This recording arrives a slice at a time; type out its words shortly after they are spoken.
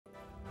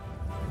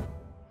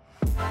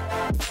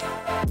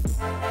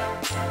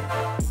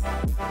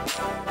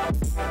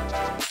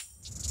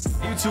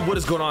YouTube, what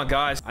is going on,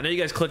 guys? I know you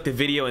guys clicked the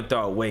video and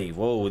thought, wait,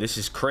 whoa, this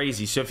is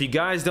crazy. So if you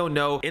guys don't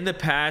know, in the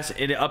past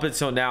and up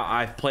until now,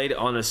 I've played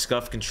on a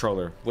scuff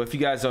controller. Well, if you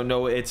guys don't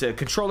know, it's a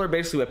controller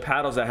basically with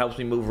paddles that helps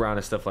me move around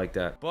and stuff like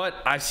that. But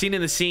I've seen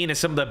in the scene and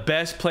some of the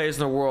best players in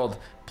the world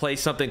play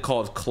something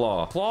called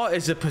claw. Claw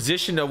is a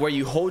position of where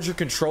you hold your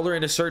controller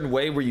in a certain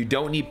way where you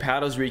don't need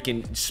paddles, where you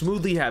can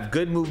smoothly have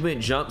good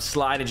movement, jump,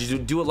 slide, and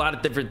just do a lot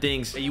of different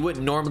things that you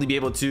wouldn't normally be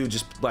able to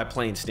just by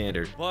playing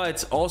standard.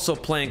 But also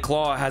playing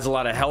claw has a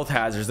lot of health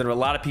hazards. There are a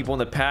lot of people in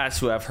the past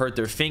who have hurt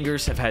their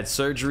fingers, have had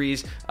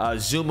surgeries.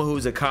 Zuma,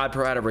 who's a COD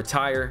pro, had to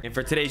retire. And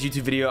for today's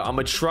YouTube video, I'm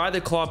gonna try the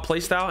claw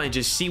playstyle and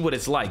just see what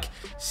it's like,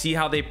 see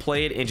how they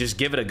play it, and just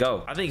give it a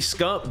go. I think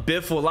Skunk,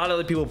 Biffle, a lot of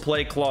other people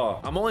play claw.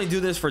 I'm only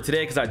doing this for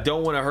today because I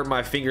don't want to hurt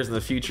my fingers in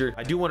the future.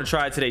 I do want to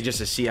try it today just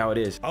to see how it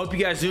is. I hope you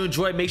guys do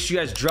enjoy. Make sure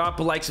you guys drop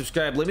a like,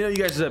 subscribe. Let me know you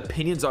guys'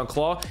 opinions on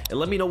claw, and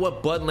let me know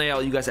what button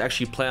layout you guys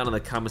actually play on in the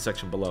comment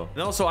section below.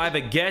 And also, I have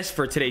a guest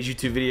for today's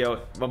YouTube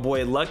video, my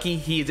boy Lucky.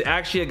 He's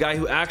actually a guy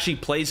who actually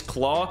plays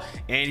claw,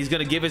 and he's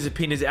gonna give his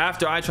opinions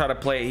after I try to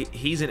play.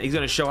 He's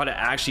gonna show how to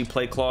actually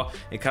play claw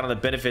and kind of the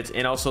benefits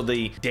and also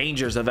the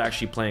dangers of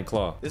actually playing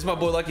claw. This is my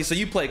boy Lucky. So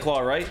you play claw,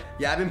 right?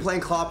 Yeah, I've been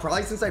playing claw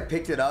probably since I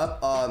picked it up.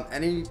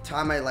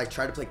 Anytime I like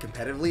try to play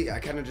competitively, I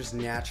kind of just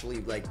naturally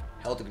like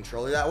held the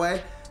controller that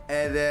way.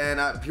 And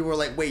then people were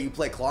like, wait, you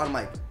play claw? And I'm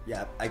like,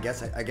 yeah, I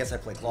guess I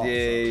play claw.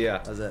 Yeah.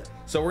 That's it.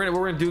 So we're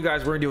gonna do,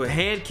 guys, we're gonna do a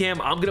hand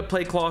cam. I'm gonna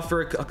play claw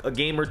for a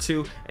game or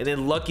two, and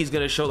then Lucky's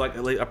gonna show like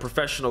a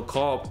professional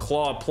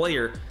claw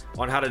player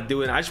on how to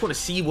do it. And I just want to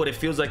see what it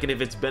feels like and if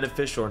it's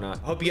beneficial or not.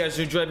 I hope you guys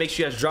enjoyed. Make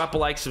sure you guys drop a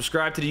like,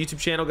 subscribe to the YouTube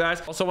channel, guys.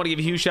 Also, I want to give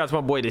a huge shout out to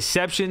my boy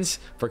Deceptions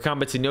for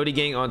commenting Noti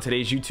Gang on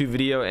today's YouTube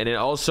video, and then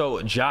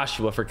also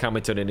Joshua for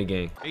commenting Noti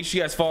Gang. Make sure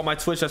you guys follow my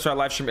Twitch. That's where I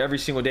live stream every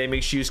single day.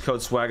 Make sure you use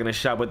code SWAGG in the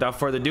shop. Without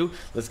further ado,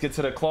 let's get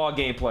to the claw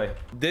gameplay.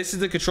 This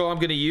is the controller I'm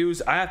going to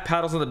use. I have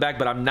paddles on the back,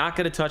 but I'm not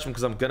going to touch them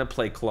because I'm going to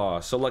play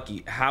claw. So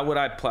Lucky, how would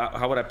I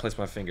place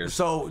my fingers?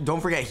 So don't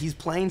forget, he's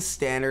playing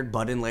standard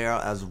button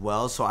layout as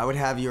well. So I would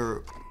have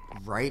your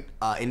right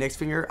index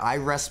finger. I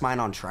rest mine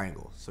on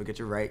triangle. So get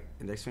your right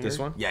index finger. This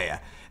one? Yeah.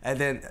 And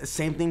then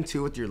same thing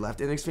too with your left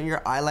index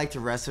finger. I like to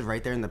rest it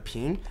right there in the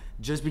ping,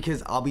 just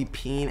because I'll be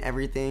peeing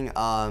everything,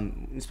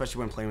 especially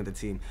when playing with the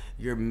team.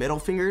 Your middle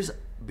fingers,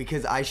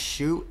 because I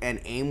shoot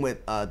and aim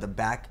with the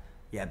back.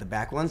 Yeah, the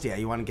back ones. Yeah,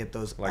 you want to get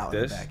those like out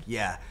this? In the back.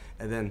 Yeah,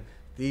 and then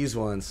these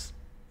ones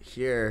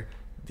here,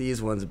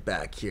 these ones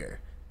back here,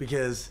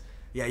 because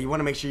yeah, you want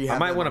to make sure you have. I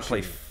might want to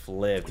play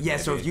flip. Yeah,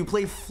 maybe. So if you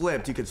play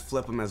flipped, you could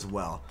flip them as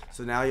well.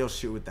 So now you'll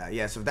shoot with that.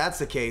 Yeah, so if that's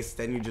the case,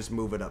 then you just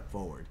move it up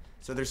forward.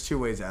 So there's two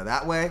ways out.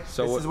 That way,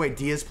 so this is the way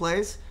Diaz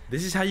plays.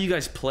 This is how you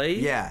guys play?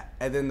 Yeah,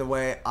 and then the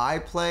way I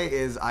play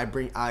is I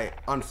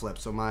unflip.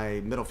 So my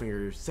middle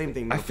finger, same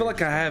thing. I feel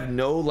like I have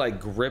no like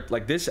grip.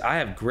 Like this, I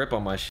have grip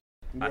on my shit.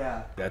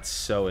 Yeah. That's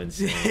so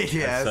insane.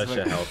 Yeah, that's such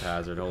a health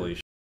hazard. Holy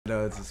shit.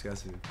 No, it's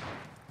disgusting.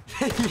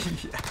 Yeah.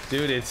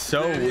 Dude, it's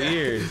so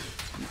weird.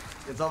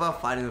 It's all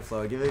about finding the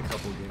flow. Give it a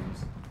couple games.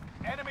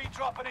 Enemy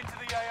dropping into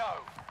the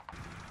AO.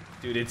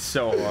 Dude, it's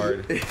so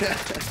hard.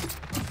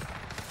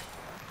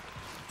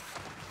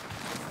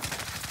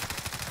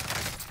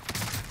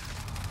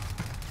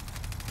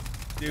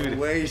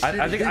 Dude,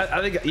 I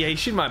think yeah, he's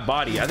shooting my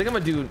body. I think I'm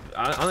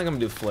gonna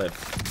do flip.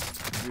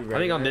 I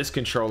think on this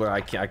controller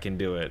I can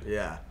do it.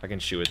 Yeah, I can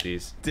shoot with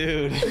these.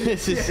 Dude,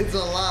 this is it's a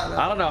lot.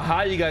 I don't know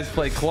how you guys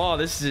play claw.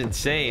 This is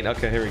insane.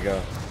 Okay, here we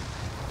go.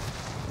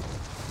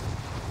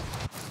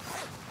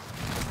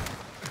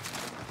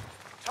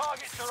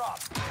 Targets are up.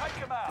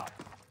 Take them out.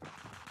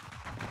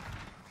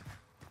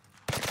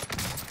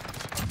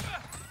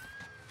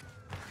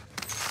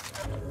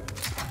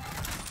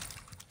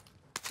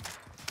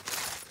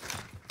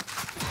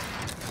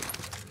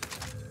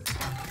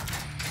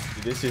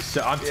 This is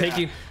so. I'm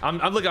taking my.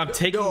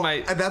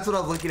 And that's what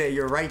I'm looking at.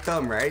 Your right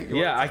thumb, right?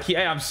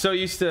 I'm so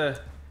used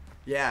to.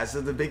 Yeah.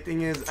 So the big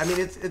thing is, I mean,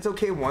 it's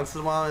okay once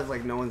in a while if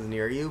like no one's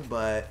near you,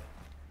 but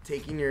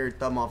taking your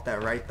thumb off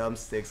that right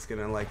thumbstick's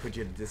gonna like put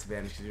you at a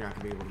disadvantage because you're not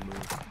gonna be able to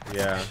move.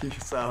 Yeah.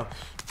 So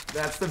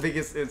that's the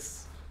biggest.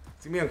 It's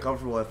gonna be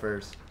uncomfortable at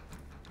first.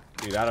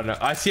 Dude, I don't know.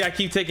 I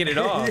keep taking it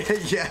off.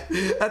 Yeah.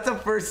 That's the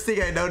first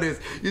thing I noticed.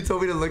 You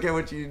told me to look at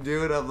what you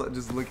do, and I'm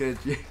just looking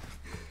at you.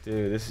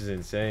 Dude, this is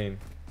insane.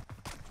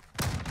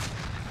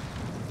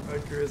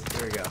 Chris,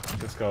 there we go.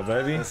 Let's go,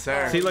 baby. Yes,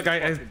 sir. See, look,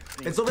 it's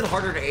a little bit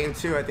harder to aim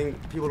too. I think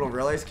people don't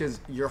realize because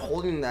you're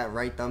holding that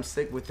right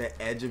thumbstick with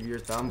the edge of your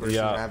thumb versus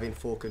having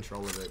full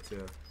control of it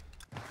too.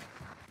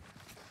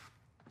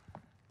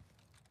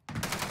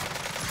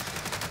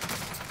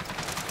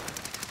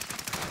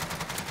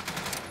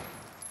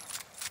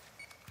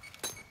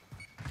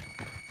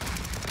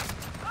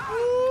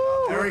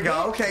 There we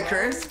go. Okay,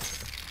 Chris.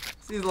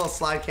 See these little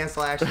slide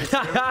cancel actions.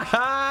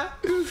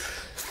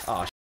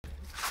 Oh,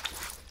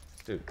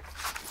 dude.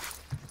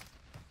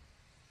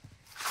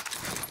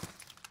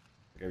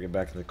 Gotta get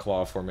back in the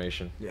claw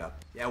formation. Yeah.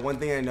 Yeah, one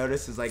thing I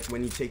noticed is like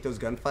when you take those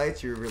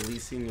gunfights, you're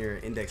releasing your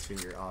index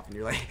finger off and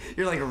you're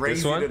like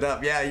raising it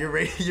up. Yeah, you're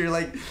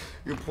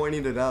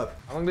pointing it up.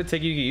 How long did it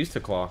take you to get used to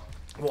claw?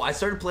 Well, I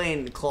started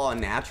playing claw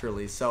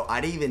naturally, so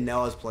I didn't even know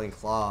I was playing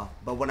claw.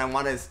 But when I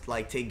wanted to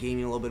like take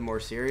gaming a little bit more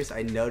serious,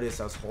 I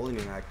noticed I was holding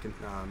in that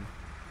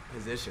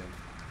position.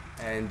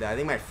 And I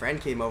think my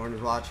friend came over and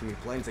was watching me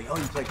play. He's like, "Oh,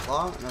 you play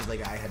claw?" And I was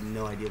like, I had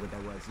no idea what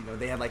that was. You know,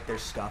 they had like their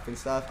scuff and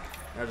stuff.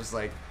 And I was just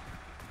like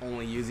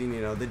only using,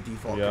 you know, the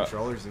default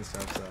controllers and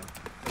stuff. So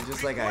it's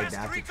just like I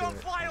adapted to it.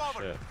 Oh,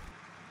 shit.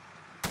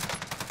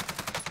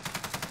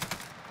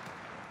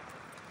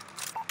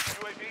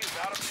 UAV is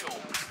out of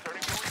fuel.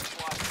 Turning to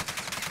resupply.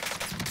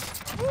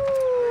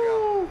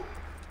 Woo!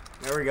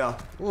 There we go.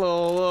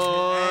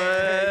 Lord.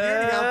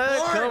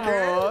 Come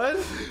on.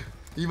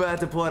 You might have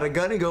to pull out a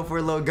gun and go for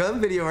a little gun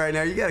video right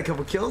now. You got a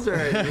couple kills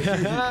already.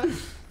 Yeah,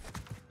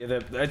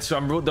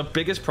 the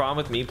biggest problem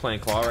with me playing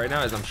claw right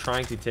now is I'm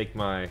trying to take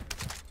my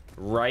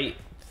right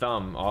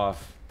thumb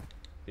off.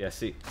 Yeah,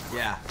 see.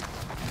 Yeah.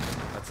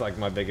 That's like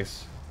my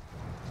biggest.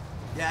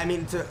 Yeah, I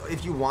mean,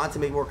 if you want to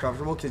make it more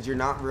comfortable, because you're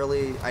not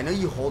really. I know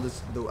you hold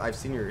this. I've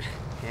seen your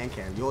hand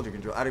cam. You hold your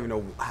controller. I don't even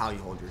know how you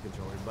hold your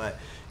controller, but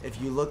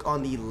if you look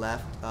on the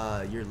left,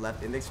 your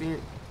left index finger,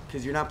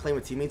 because you're not playing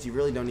with teammates, you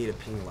really don't need to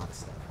ping a lot of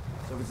stuff.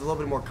 So if it's a little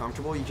bit more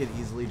comfortable, you could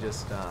easily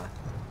just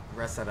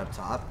rest that up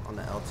top on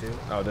the L2.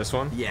 Oh, this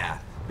one? Yeah,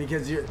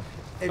 because if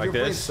like you're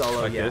playing this?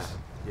 solo, like yeah, this?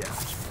 yeah.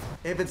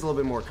 If it's a little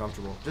bit more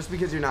comfortable, just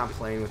because you're not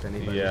playing with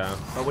anybody. Yeah.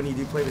 But when you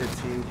do play with a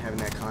team, having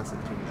that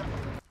constant ping.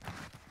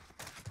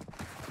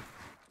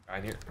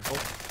 Right here. Oh.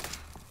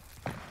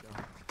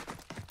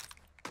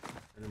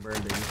 And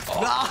burn, baby.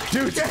 Oh,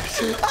 dude.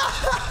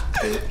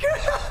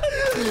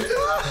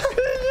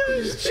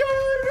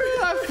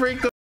 I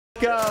freaked the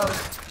f out.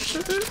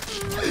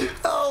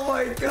 Oh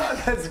my god,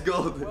 that's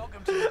golden.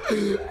 Welcome to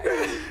the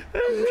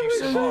If you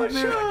survive,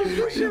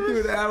 Shoot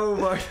through the ammo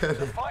the bucket.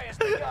 fight has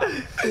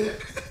begun.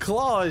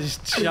 Claw is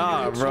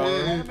job,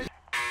 bro.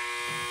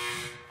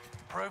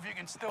 Prove you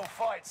can still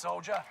fight,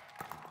 soldier.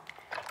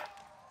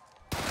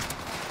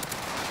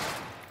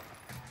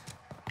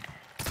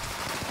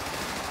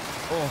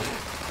 Oh,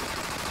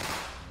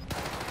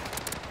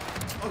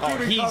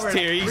 Okay, he's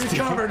terrible.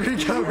 Recovered.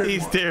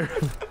 He's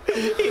terrible. He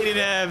didn't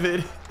have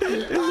it.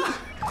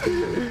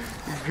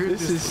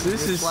 This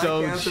is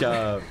so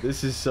chop.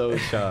 This is so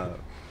chop.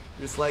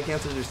 Your slide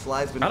cancels your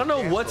slides, but I don't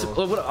know what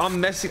I'm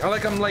messing. I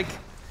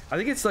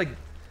think it's like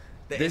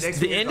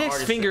the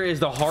index finger is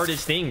the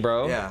hardest thing,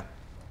 bro. Yeah.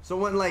 So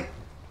when like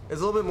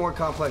it's a little bit more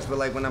complex, but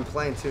like when I'm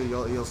playing too,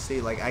 you'll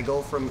see like I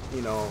go from,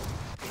 you know,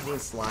 hitting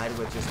slide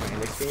with just my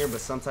index finger, but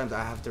sometimes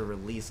I have to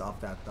release off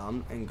that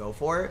thumb and go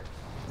for it.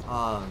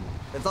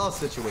 It's all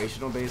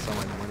situational based on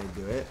like when I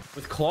do it.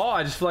 With claw,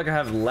 I just feel like I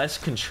have less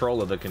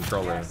control of the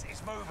controller. Yes,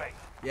 it's moving.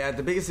 Yeah,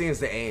 the biggest thing is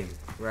the aim,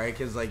 right?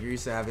 Because like you're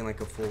used to having like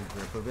a full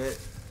grip of it,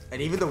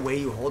 and even the way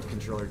you hold the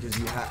controller, because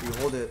you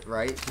hold it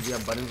right, because you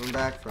have buttons on the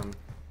back. I mean,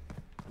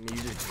 you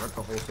just grip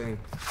the whole thing.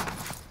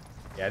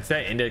 Yeah, it's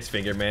that index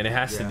finger, man. It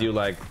has to do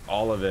like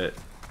all of it.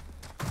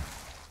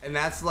 And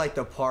that's like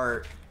the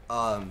part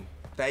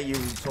that you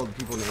told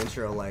people in the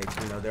intro, like,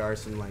 you know, there are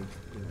some like,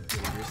 you know,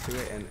 dangers to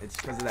it, and it's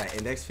because of that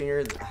index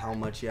finger, how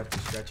much you have to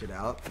stretch it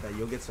out, that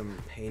you'll get some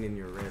pain in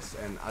your wrist,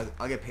 and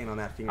I'll get pain on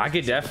that finger. I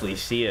could definitely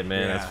see it,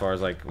 man, Yeah. as far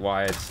as like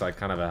why it's like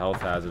kind of a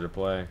health hazard to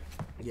play.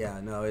 Yeah,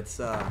 no, it's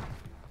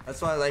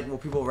that's why like when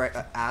people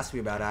ask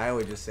me about it, I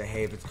always just say,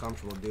 hey, if it's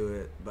comfortable, do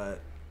it, but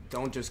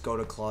don't just go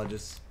to claw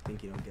just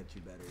thinking it'll get you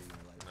better, you know,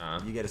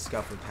 like you get a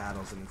scuff with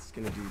paddles and it's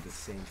gonna do the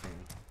same thing.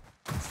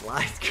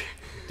 Slides.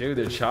 Dude,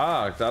 they're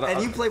chalked.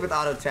 And you play with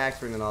auto attack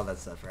spring and all that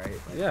stuff, right?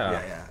 Like, yeah.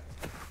 Yeah.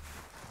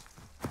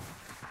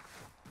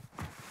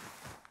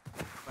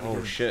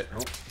 Oh shit.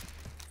 Oh.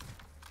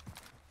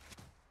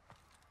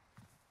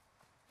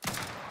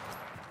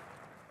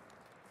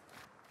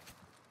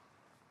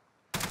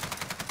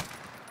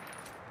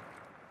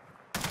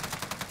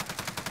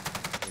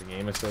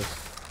 Game assist.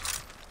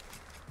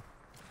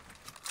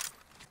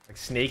 Like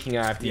snaking,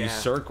 I have to use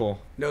circle.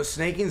 No,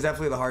 snaking is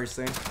definitely the hardest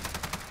thing.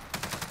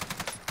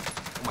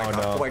 Oh my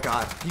god! No. Oh my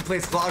god! He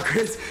plays claw,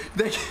 Chris.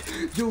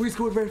 Yo, he's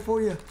going right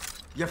for you.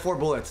 You have 4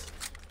 bullets.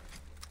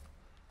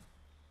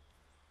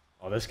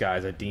 Oh, this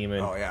guy's a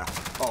demon. Oh yeah.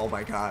 Oh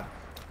my god.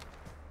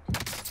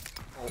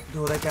 Oh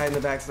no, that guy in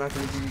the back's not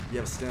gonna do. You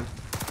have a stim.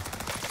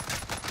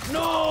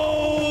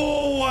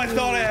 No! I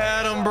thought I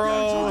had him,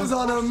 bro. I was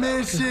on a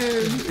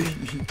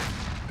mission.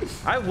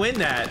 I win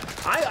that.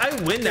 I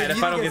win that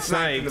if I don't get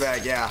sniped. In the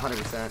back. Yeah,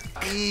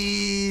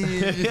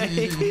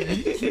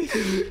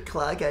 100%.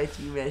 Claw got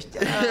you messed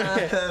up.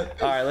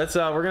 All right, let's.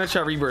 We're gonna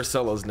try rebirth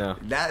solos now.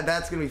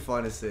 That's gonna be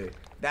fun to see.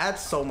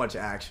 That's so much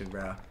action,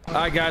 bro. All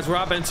right, guys, we're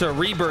up into a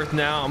rebirth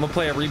now. I'm gonna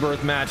play a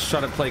rebirth match.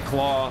 Try to play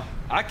claw.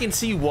 I can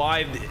see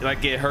why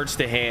like it hurts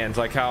the hands,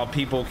 like how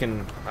people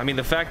can. I mean,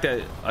 the fact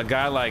that a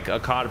guy like a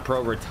COD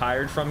Pro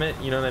retired from it.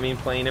 You know what I mean?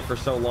 Playing it for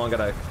so long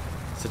at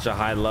such a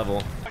high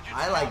level.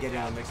 I like getting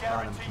a mixed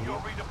bottom.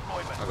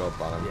 I'll go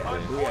bottom. Yeah,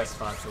 blue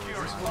spots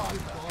always.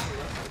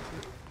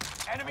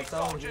 Enemy That's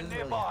all it soldier is, really.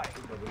 nearby.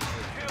 Kill all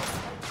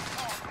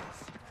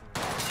targets.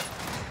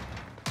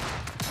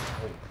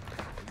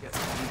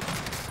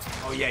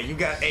 Oh yeah, you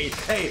got hey.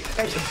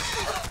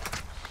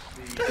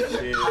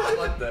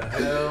 What the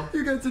hell?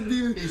 You got some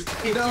dude.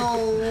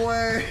 No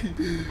way.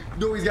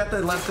 No, he's got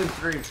the less than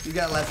 3. You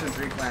got less than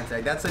 3 clan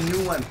tag. That's a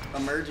new one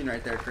emerging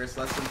right there, Chris.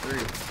 Less than 3.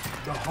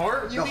 The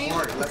heart, you The mean?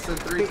 heart, less than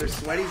 3. They're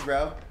sweaties,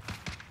 bro.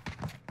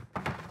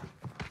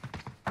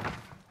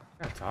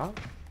 Got top?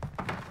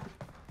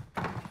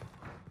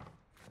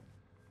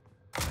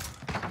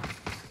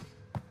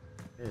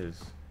 It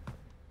is.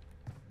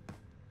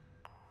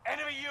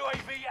 Enemy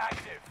UAV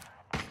active.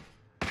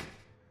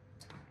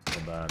 So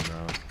bad,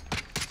 no.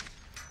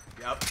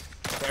 Yep.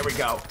 There we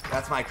go.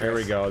 That's my Chris. There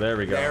we go. There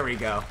we go. There we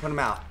go. Put him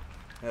out.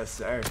 Yes,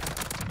 sir.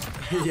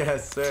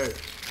 Yes, sir.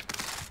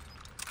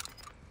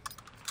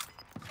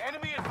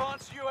 Enemy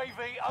advanced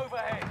UAV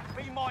overhead.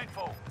 Be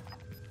mindful.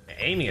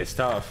 Aiming is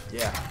tough.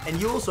 Yeah. And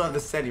you also have the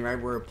setting, right,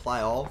 where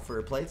apply all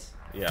for plates?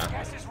 Yeah.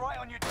 Gas is right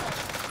on your tail.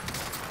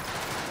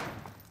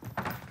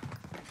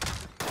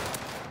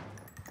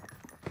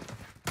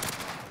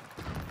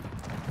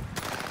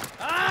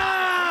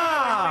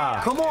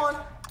 Ah! Come on.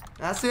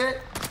 That's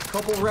it.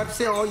 Couple reps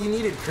in, all you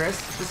needed, Chris.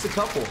 Just a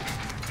couple.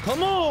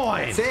 Come on!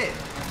 That's it.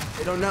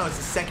 They don't know. It's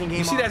the second game.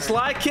 You see on that there.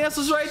 slide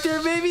cancels right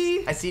there,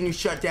 baby? I seen you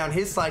shut down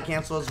his slide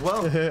cancel as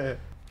well.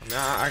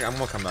 Nah, I'm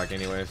gonna come back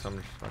anyway, so I'm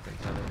just fucking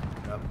telling.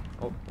 Yep.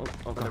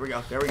 Oh, There we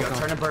go. There we go.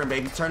 Turn and burn,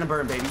 baby. Turn and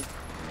burn, baby.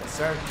 Yes,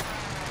 sir.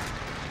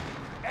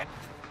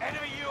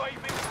 Enemy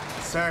UAV.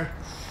 Yes, sir.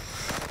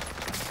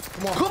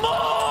 Come on. Come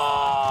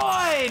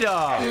on!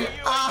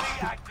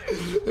 UAV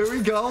active. There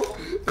we go.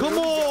 Come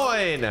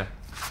on!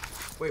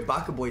 Wait,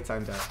 Baka Boy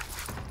timed out.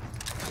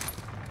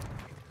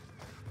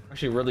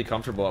 Actually, really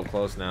comfortable up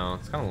close now.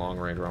 It's kind of long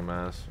range around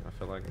mass. I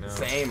feel like now.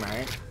 Same,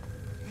 right?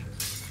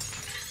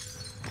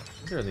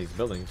 Here in these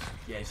buildings.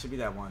 Yeah, it should be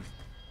that one.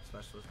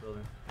 Specialist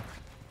building.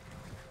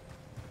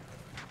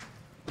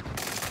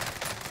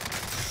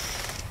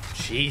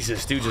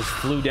 Jesus, dude just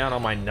flew down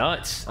on my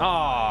nuts.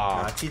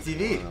 Aw.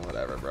 TTV.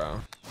 Whatever, bro.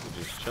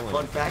 You're just chilling.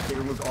 Fun fact, they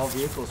removed all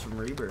vehicles from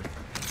Reaper.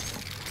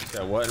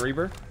 Yeah, what in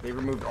Reaper? They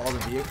removed all the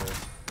vehicles.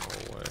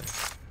 No way.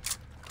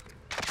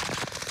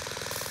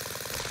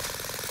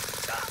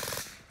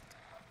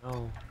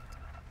 No.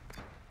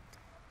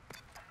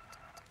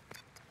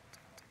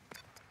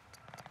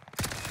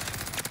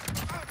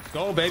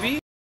 Go, baby.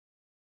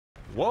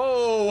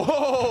 Whoa,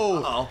 whoa.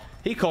 Uh-oh.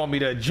 He called me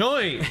the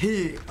joint.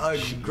 He,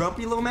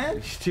 grumpy little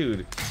man?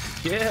 Dude.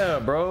 Yeah,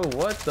 bro.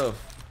 What the?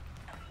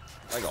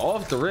 Like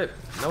off the rip.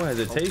 No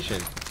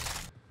hesitation.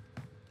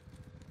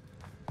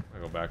 I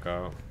go back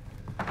out.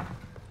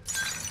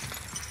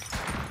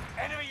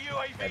 Enemy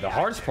UAV. Yeah, the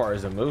hardest active. part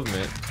is the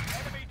movement.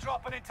 Enemy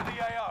dropping into the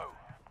AO.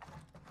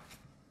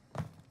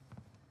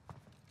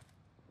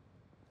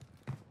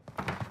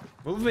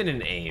 Movement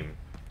and aim.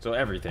 So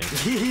everything.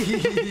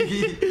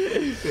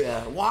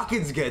 Yeah,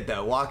 walking's good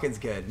though. Walking's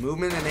good.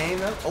 Movement and aim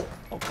though. Oh,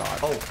 Oh god.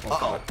 oh, Oh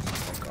god.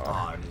 Oh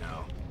god. Oh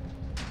no.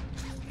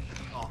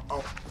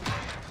 Oh,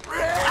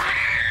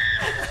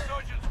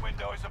 Sergeant's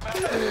window is about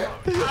to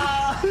close.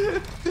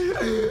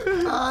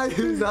 ah,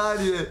 he was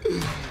on you.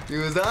 He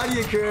was on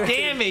you, Chris.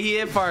 Damn it, he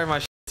hit fire my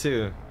shit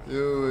too.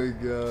 Oh my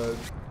god.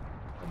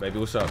 Oh, baby,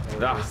 what's up?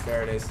 There it is.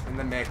 There it is. In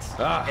the mix.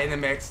 Ah. In the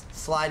mix.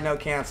 Slide, no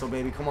cancel,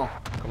 baby. Come on.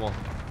 Come on.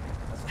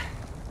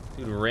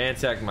 Dude,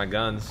 ransacked my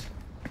guns.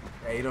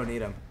 Yeah, you don't need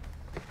them.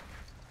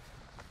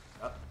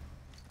 Oh,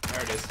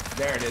 there it is.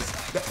 There it is.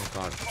 Oh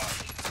god.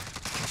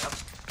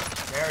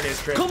 There it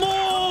is, Chris. Come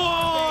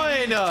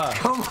on!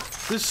 Come on.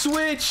 The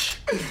switch!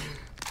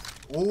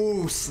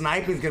 Ooh,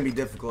 sniping's gonna be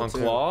difficult On too.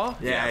 claw?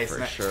 Yeah,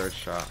 for sure it's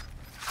shot.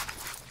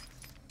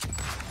 This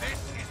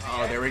is the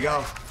Oh, there we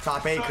go.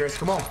 Top 8, Chris.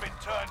 Come on. Been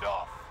turned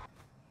off.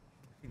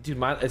 Dude,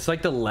 it's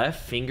like the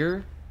left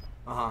finger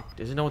Uh-huh.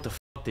 doesn't know what the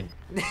fuck to...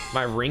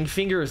 My ring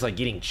finger is like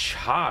getting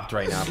chopped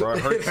right now, bro. It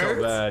hurts so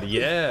hurts? bad.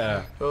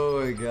 Yeah.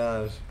 Oh my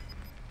gosh.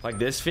 Like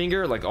this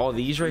finger, like all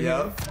these right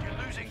Yep.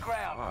 You're losing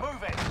ground.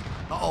 Move it.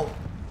 Uh-oh.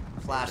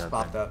 Flash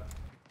popped up.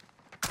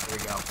 There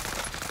we go.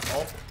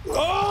 Oh. here.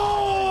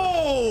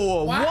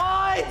 Oh!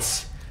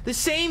 What? The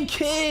same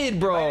kid,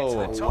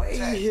 bro. Top Way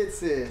 10. he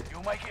hits it.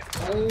 You'll make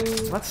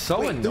it. That's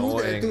so Wait,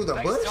 annoying. Through the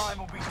Next bush? time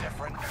will be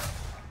different.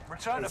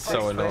 Return to so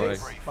base annoying.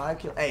 brief. 5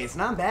 kills. Hey, it's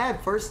not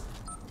bad. First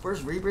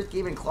rebirth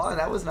game in Claw.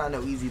 That was not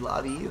no easy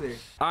lobby either.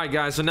 All right,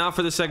 guys, so now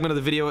for the segment of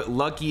the video,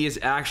 Lucky is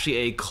actually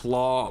a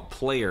claw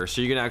player.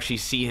 So you're going to actually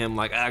see him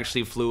like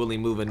actually fluidly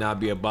move and not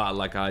be a bot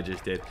like I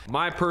just did.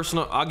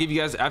 I'll give you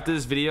guys, after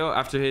this video,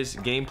 after his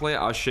gameplay,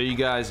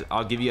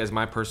 I'll give you guys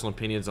my personal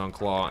opinions on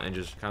Claw and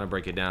just kind of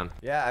break it down.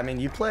 Yeah, I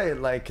mean, you played,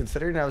 like,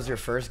 considering that was your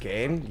first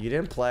game, you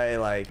didn't play,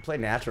 like, you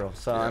played natural.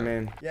 So, I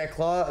mean, yeah,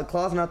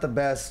 Claw's not the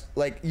best.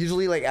 Like,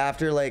 usually, like,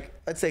 after, like,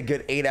 let's say a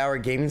good 8-hour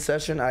gaming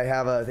session, I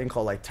have a thing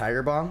called, like,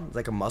 Tiger Balm. It's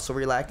like a muscle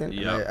relaxant.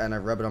 Yep. And I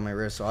rub it on my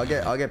wrist. So I'll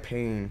get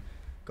pain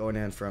going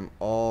in from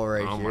all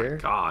right Oh here. my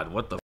God,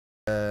 what the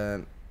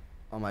And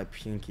on my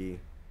pinky,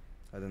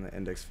 and then the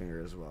index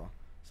finger as well.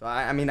 So,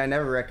 I mean, I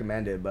never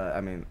recommend it, but,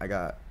 I mean, I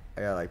got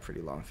I got like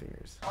pretty long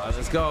fingers.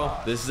 Let's go.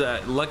 This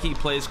is Lucky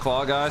plays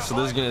claw, guys. So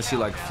this is gonna see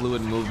like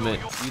fluid movement.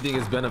 Do you think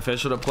it's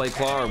beneficial to play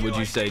claw, or would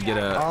you say get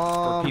a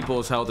for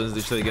people's health? Should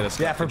they get a scuff?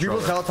 Yeah, for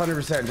controller? people's health,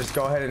 100%. Just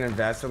go ahead and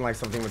invest in like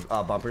something with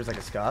bumpers, like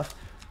a scuff.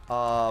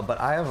 But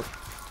I have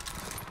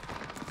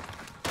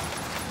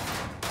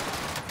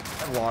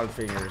long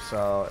fingers,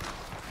 so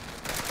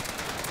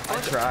I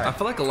try. I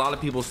feel like a lot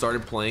of people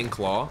started playing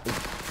claw.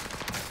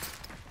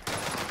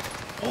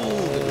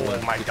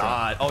 Oh my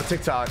god. Oh,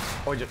 TikTok.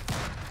 Oh,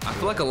 I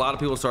feel like a lot of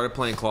people started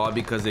playing claw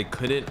because they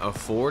couldn't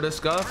afford a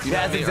scuff. You know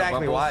yeah, what that's I mean?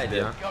 exactly why I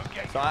did. Yeah.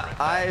 So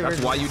I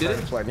That's why you did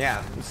it? playing.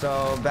 Yeah.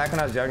 So back when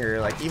I was younger,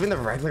 like even the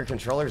regular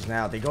controllers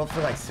now, they go up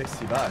for like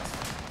 $60.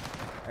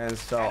 And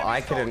so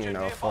I couldn't, you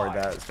know, afford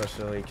that,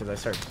 especially because I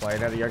started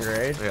playing at a younger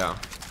age. Yeah.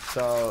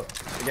 So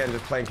again,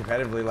 just playing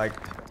competitively, like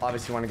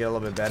obviously want to get a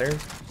little bit better.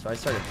 So I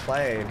started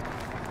playing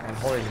and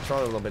holding the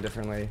controller a little bit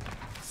differently.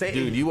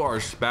 Dude, you are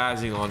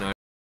spazzing on that.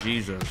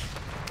 Jesus.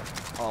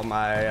 Oh,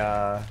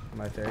 my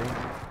thing.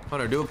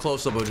 Hunter, do a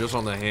close up of just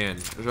on the hand.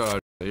 I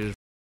just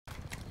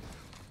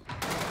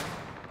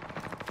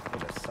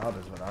sub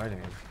is what I need.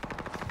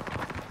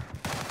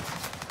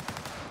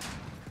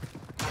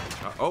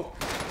 Oh.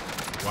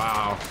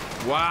 Wow.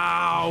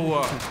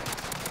 Wow.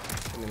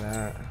 Give me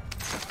that.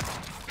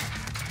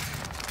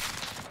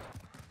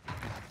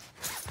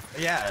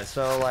 Yeah,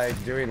 so like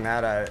doing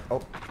that,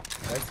 did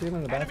I see him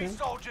in the bathroom?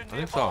 I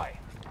think so.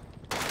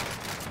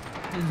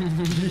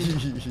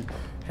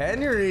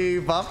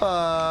 Henry,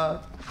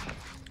 Papa.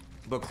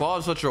 But claw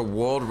is such a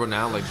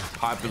world-renowned, like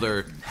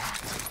popular.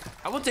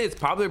 I wouldn't say it's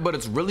popular, but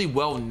it's really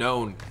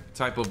well-known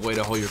type of way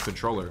to hold your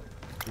controller.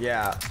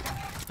 Yeah.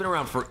 It's been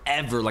around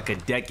forever, like a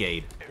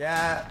decade.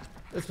 Yeah,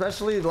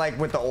 especially like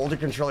with the older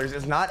controllers,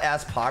 it's not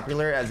as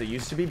popular as it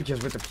used to be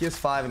because with the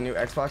PS5 and new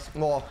Xbox,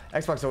 well,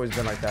 Xbox always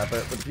been like that,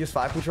 but with the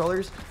PS5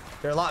 controllers,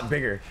 they're a lot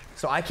bigger.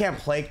 So I can't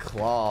play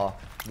claw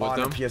on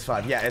the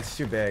PS5. Yeah, it's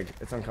too big.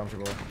 It's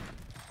uncomfortable.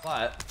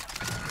 But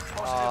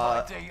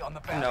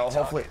no,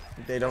 hopefully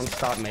they don't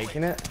stop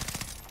making it.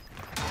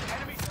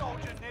 Enemy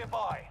soldier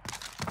nearby.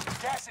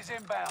 Gas is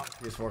inbound.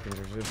 PS4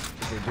 controllers.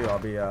 If they do, I'll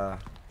be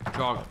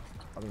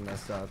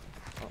messed up.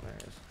 Oh, there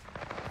it is.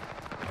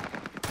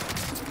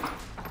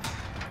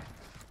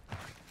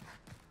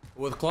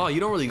 With claw,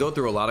 you don't really go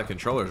through a lot of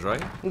controllers,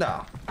 right?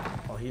 No.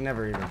 Oh, he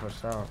never even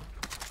pushed out.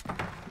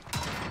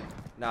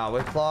 No,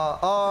 with claw,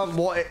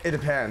 well, it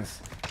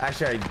depends.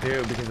 Actually, I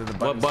do because of the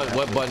button.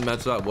 What button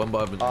messed up? One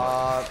button.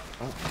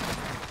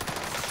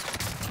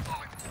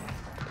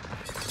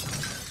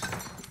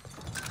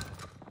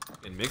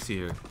 And Mixie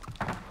here.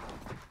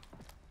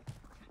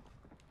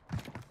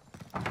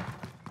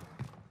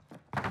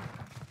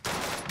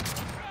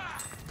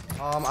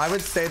 I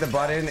would say the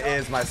button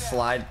is my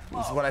slide.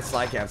 This is what I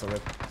slide cancel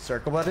with.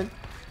 Circle button.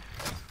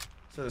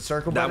 So the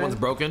circle button. That one's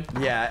broken?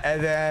 Yeah,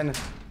 and then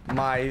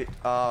my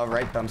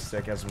right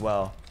thumbstick as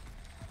well.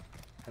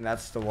 And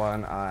that's the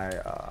one I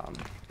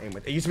aim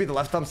with. It used to be the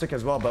left thumbstick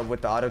as well, but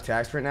with the auto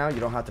tax for now, you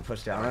don't have to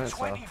push down on it,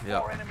 so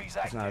yeah,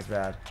 it's not as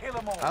bad.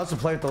 I also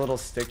play with the little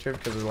stick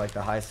drift because of like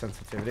the high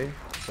sensitivity,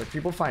 which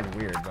people find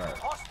weird, but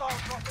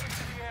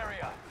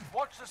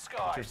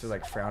drift is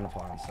like frowned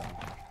upon. So.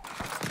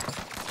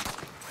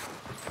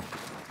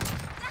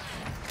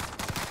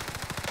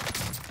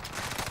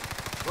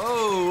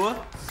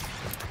 Whoa!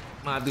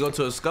 Might have to go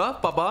to a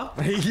scuff, Papa.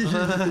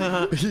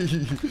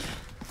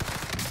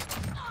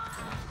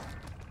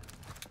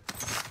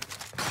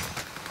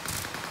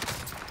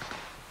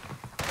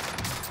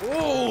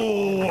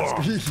 Oh!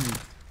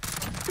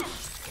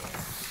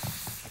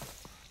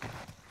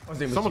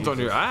 Someone's on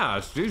your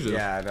ass, Jesus.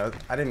 Yeah, no,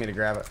 I didn't mean to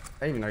grab it.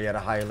 I didn't even know you had a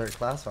high alert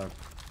class on.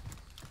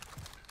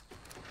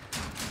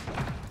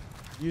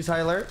 Use high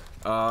alert?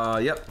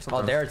 Yep.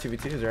 Oh, there are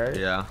 2v2s, right?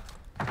 Yeah.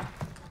 I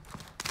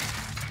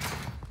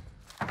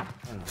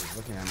don't know, he's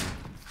looking at me.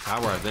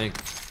 Power, I think.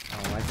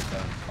 I don't like it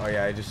though. Oh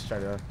yeah, I just tried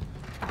to.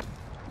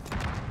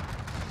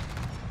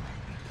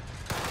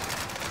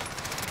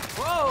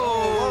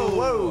 Whoa!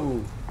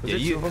 Whoa! Yeah,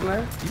 you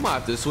might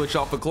have to switch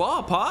off a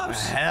claw,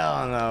 Pops.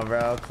 Hell no,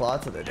 bro. Claw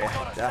to the day.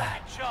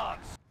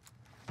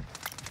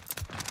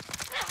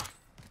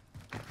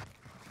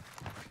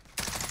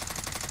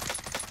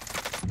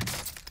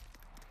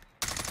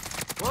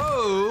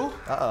 Whoa!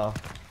 Uh-oh.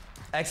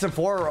 XM4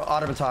 or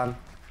automaton?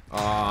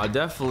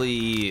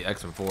 Definitely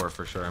XM4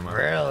 for sure.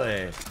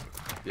 Really?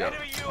 Yeah.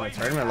 In the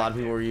tournament, a lot of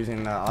people were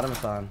using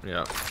automaton.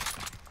 Yeah.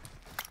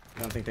 You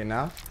don't think they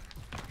know?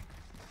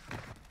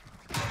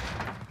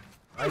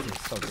 Why is he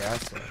so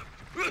gassed?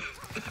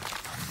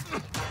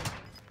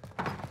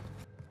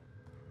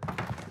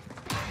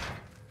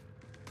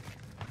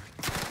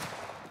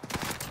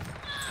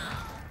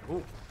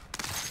 Ooh.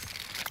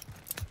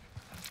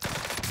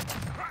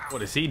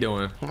 What is he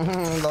doing?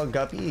 Little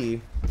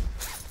guppy.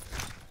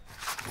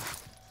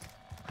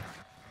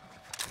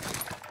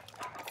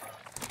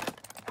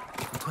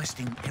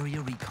 Requesting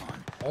area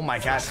recon. Oh my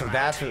gosh, so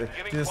that's what. Dude,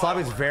 this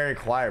lobby is very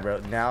quiet,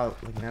 bro. Now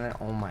looking at it,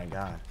 oh my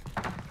god.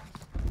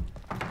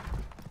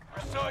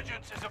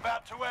 Resurgence is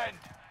about to end.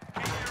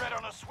 Keep your head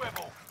on a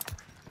swivel.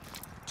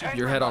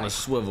 Your head on a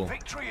swivel.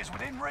 Victory is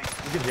within reach.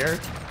 You can hear?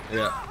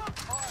 Yeah.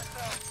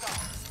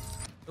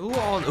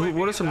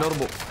 What are some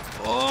notable?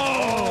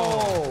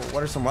 Oh,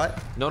 what are some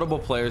what? Notable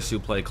players who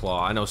play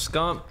Claw. I know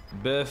Scump,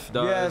 Biff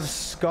does. You have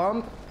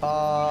Scump.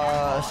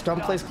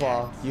 Scump plays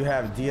Claw. You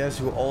have Diaz,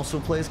 who also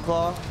plays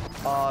Claw.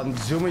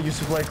 Zuma used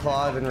to play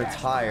Claw, then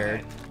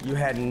retired. You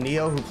had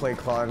Neo, who played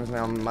Claw, and is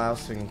now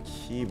mouse and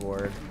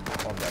keyboard.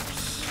 Oh,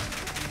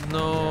 that.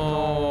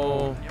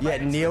 No. You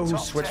had Neo, who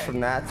switched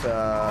from that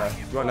to.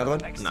 You want another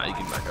one? Nah, you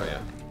can back. Oh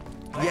yeah.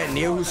 Yeah,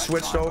 Neo, who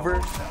switched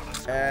over.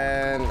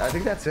 And I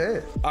think that's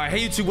it. All right,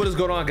 hey YouTube, what is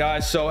going on,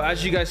 guys? So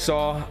as you guys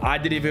saw, I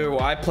did a video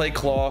where I played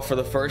Claw for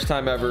the first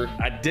time ever.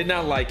 I did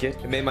not like it.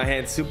 It made my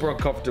hands super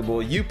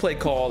uncomfortable. You play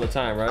Claw all the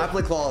time, right? I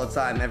play Claw all the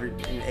time,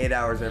 in 8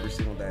 hours every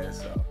single day.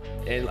 So.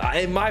 And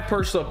in my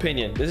personal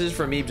opinion, this is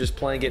for me just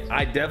playing it.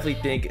 I definitely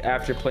think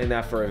after playing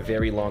that for a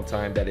very long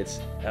time that it's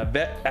a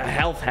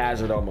health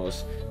hazard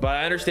almost. But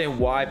I understand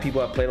why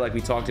people have played, like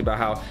we talked about,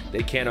 how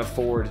they can't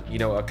afford, you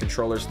know, a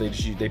controller, so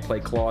they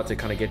play Claw to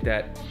kind of get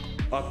that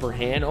upper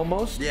hand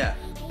almost. Yeah.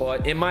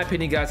 But in my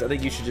opinion, guys, I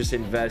think you should just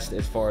invest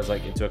as far as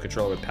like into a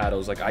controller with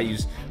paddles. Like I'm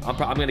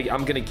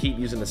gonna keep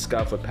using the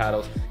Scuff with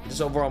paddles.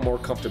 Just overall more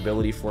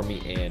comfortability for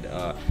me, and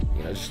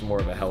you know, just more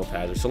of a health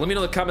hazard. So let me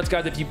know in the comments,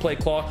 guys, if you play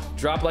Claw.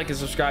 Drop a like and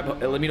subscribe.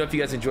 And let me know if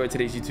you guys enjoyed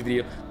today's YouTube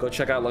video. Go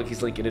check out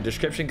Lucky's link in the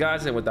description,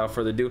 guys. And without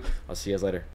further ado, I'll see you guys later.